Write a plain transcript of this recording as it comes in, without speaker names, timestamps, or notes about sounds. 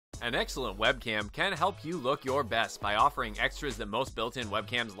An excellent webcam can help you look your best by offering extras that most built-in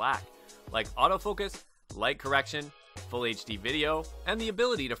webcams lack, like autofocus, light correction, full HD video, and the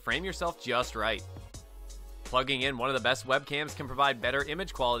ability to frame yourself just right. Plugging in one of the best webcams can provide better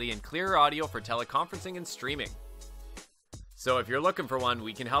image quality and clearer audio for teleconferencing and streaming. So if you're looking for one,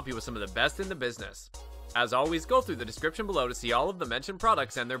 we can help you with some of the best in the business. As always, go through the description below to see all of the mentioned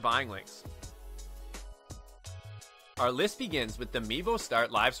products and their buying links. Our list begins with the Mevo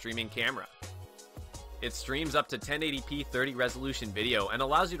Start live streaming camera. It streams up to 1080p 30 resolution video and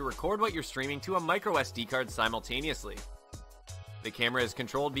allows you to record what you're streaming to a micro SD card simultaneously. The camera is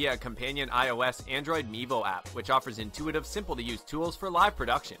controlled via a companion iOS Android Mevo app, which offers intuitive, simple to use tools for live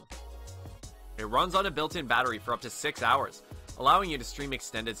production. It runs on a built-in battery for up to 6 hours, allowing you to stream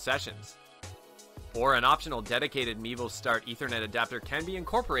extended sessions. Or an optional dedicated Mevo Start Ethernet adapter can be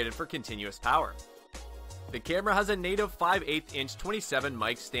incorporated for continuous power. The camera has a native 5/8" 27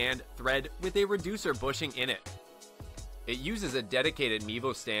 mic stand thread with a reducer bushing in it. It uses a dedicated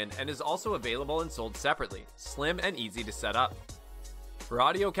Mevo stand and is also available and sold separately, slim and easy to set up. For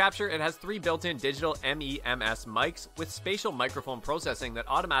audio capture, it has 3 built-in digital MEMS mics with spatial microphone processing that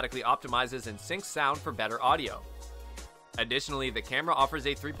automatically optimizes and syncs sound for better audio. Additionally, the camera offers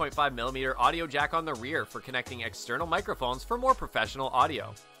a 3.5mm audio jack on the rear for connecting external microphones for more professional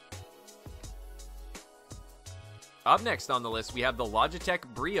audio. Up next on the list, we have the Logitech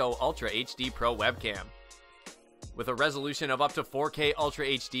BRIO Ultra HD Pro webcam. With a resolution of up to 4K Ultra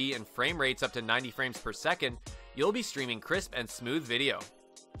HD and frame rates up to 90 frames per second, you'll be streaming crisp and smooth video.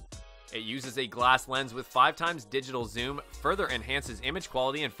 It uses a glass lens with 5x digital zoom, further enhances image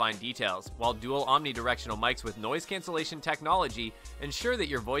quality and fine details, while dual omnidirectional mics with noise cancellation technology ensure that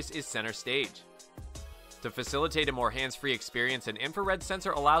your voice is center stage. To facilitate a more hands-free experience, an infrared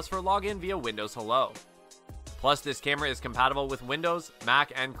sensor allows for login via Windows Hello. Plus, this camera is compatible with Windows,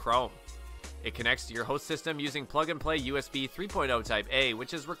 Mac, and Chrome. It connects to your host system using plug-and-play USB 3.0 Type A,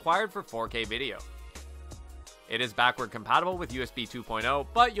 which is required for 4K video. It is backward compatible with USB 2.0,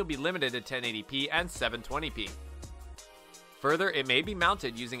 but you'll be limited to 1080p and 720p. Further, it may be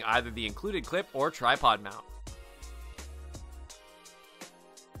mounted using either the included clip or tripod mount.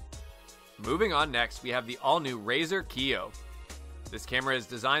 Moving on next, we have the all-new Razer Kiyo. This camera is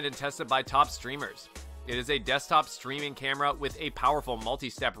designed and tested by top streamers. It is a desktop streaming camera with a powerful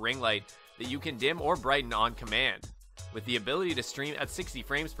multi-step ring light that you can dim or brighten on command, with the ability to stream at 60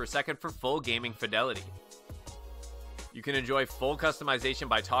 frames per second for full gaming fidelity. You can enjoy full customization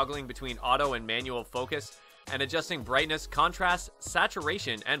by toggling between auto and manual focus and adjusting brightness, contrast,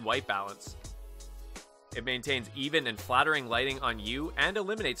 saturation, and white balance. It maintains even and flattering lighting on you and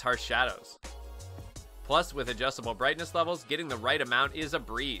eliminates harsh shadows. Plus, with adjustable brightness levels, getting the right amount is a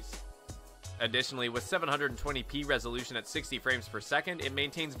breeze. Additionally, with 720p resolution at 60 frames per second, it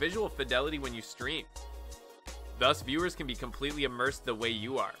maintains visual fidelity when you stream. Thus, viewers can be completely immersed the way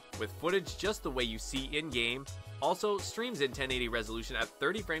you are, with footage just the way you see in-game. Also, streams in 1080 resolution at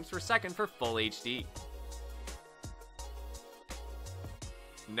 30 frames per second for full HD.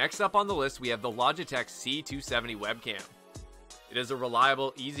 Next up on the list, we have the Logitech C270 webcam. It is a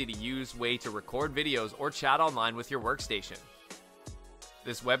reliable, easy-to-use way to record videos or chat online with your workstation.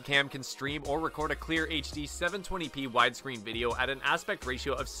 This webcam can stream or record a clear HD 720p widescreen video at an aspect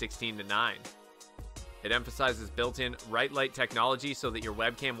ratio of 16:9. It emphasizes built-in right light technology so that your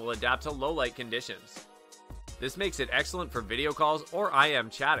webcam will adapt to low light conditions. This makes it excellent for video calls or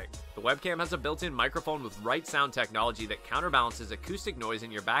IM chatting. The webcam has a built-in microphone with right sound technology that counterbalances acoustic noise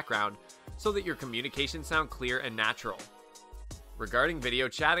in your background so that your communications sound clear and natural. Regarding video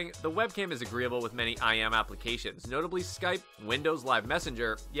chatting, the webcam is agreeable with many IM applications, notably Skype, Windows Live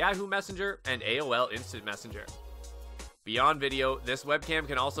Messenger, Yahoo Messenger, and AOL Instant Messenger. Beyond video, this webcam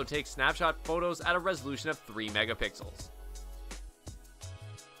can also take snapshot photos at a resolution of 3 megapixels.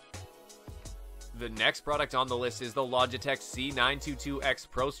 The next product on the list is the Logitech C922x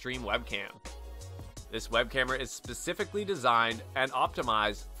Pro Stream webcam. This webcam is specifically designed and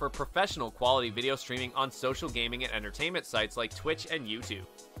optimized for professional quality video streaming on social gaming and entertainment sites like Twitch and YouTube.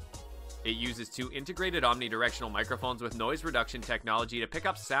 It uses 2 integrated omnidirectional microphones with noise reduction technology to pick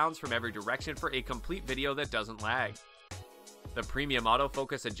up sounds from every direction for a complete video that doesn't lag. The premium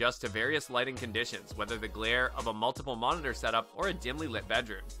autofocus adjusts to various lighting conditions, whether the glare of a multiple monitor setup or a dimly lit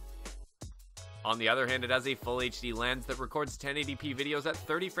bedroom. On the other hand, it has a full HD lens that records 1080p videos at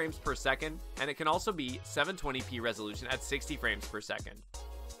 30 frames per second, and it can also be 720p resolution at 60 frames per second.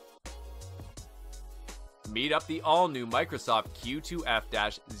 Meet up the all-new Microsoft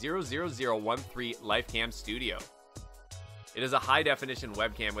Q2F-00013 LifeCam Studio. It is a high-definition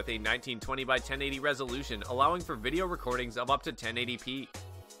webcam with a 1920 by 1080 resolution, allowing for video recordings of up to 1080p.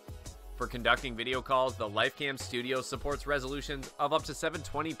 For conducting video calls, the Webcam Studio supports resolutions of up to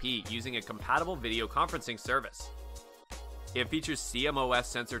 720p using a compatible video conferencing service. It features CMOS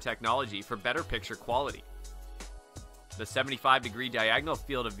sensor technology for better picture quality. The 75-degree diagonal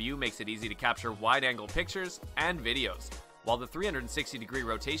field of view makes it easy to capture wide-angle pictures and videos, while the 360-degree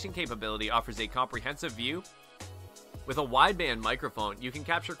rotation capability offers a comprehensive view. With a wideband microphone, you can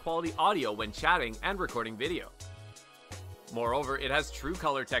capture quality audio when chatting and recording video. Moreover, it has true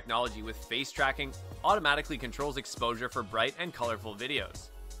color technology with face tracking, automatically controls exposure for bright and colorful videos.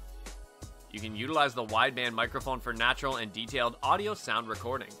 You can utilize the wideband microphone for natural and detailed audio sound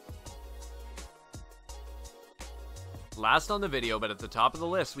recording. Last on the video, but at the top of the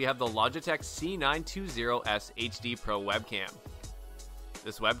list, we have the Logitech C920S HD Pro webcam.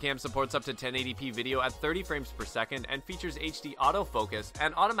 This webcam supports up to 1080p video at 30 frames per second and features HD autofocus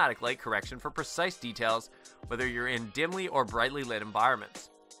and automatic light correction for precise details, whether you're in dimly or brightly lit environments.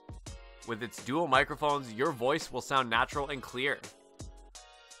 With its dual microphones, your voice will sound natural and clear.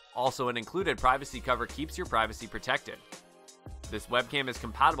 Also, an included privacy cover keeps your privacy protected. This webcam is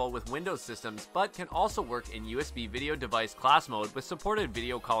compatible with Windows systems, but can also work in USB video device class mode with supported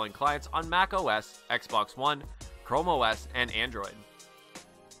video calling clients on Mac OS, Xbox One, Chrome OS, and Android.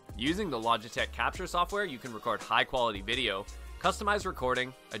 Using the Logitech capture software, you can record high-quality video, customize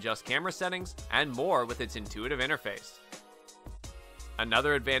recording, adjust camera settings, and more with its intuitive interface.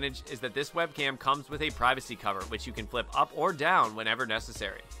 Another advantage is that this webcam comes with a privacy cover, which you can flip up or down whenever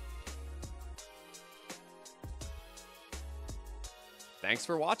necessary. Thanks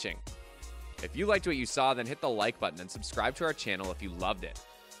for watching. If you liked what you saw, then hit the like button and subscribe to our channel if you loved it.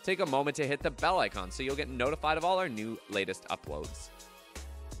 Take a moment to hit the bell icon so you'll get notified of all our new latest uploads.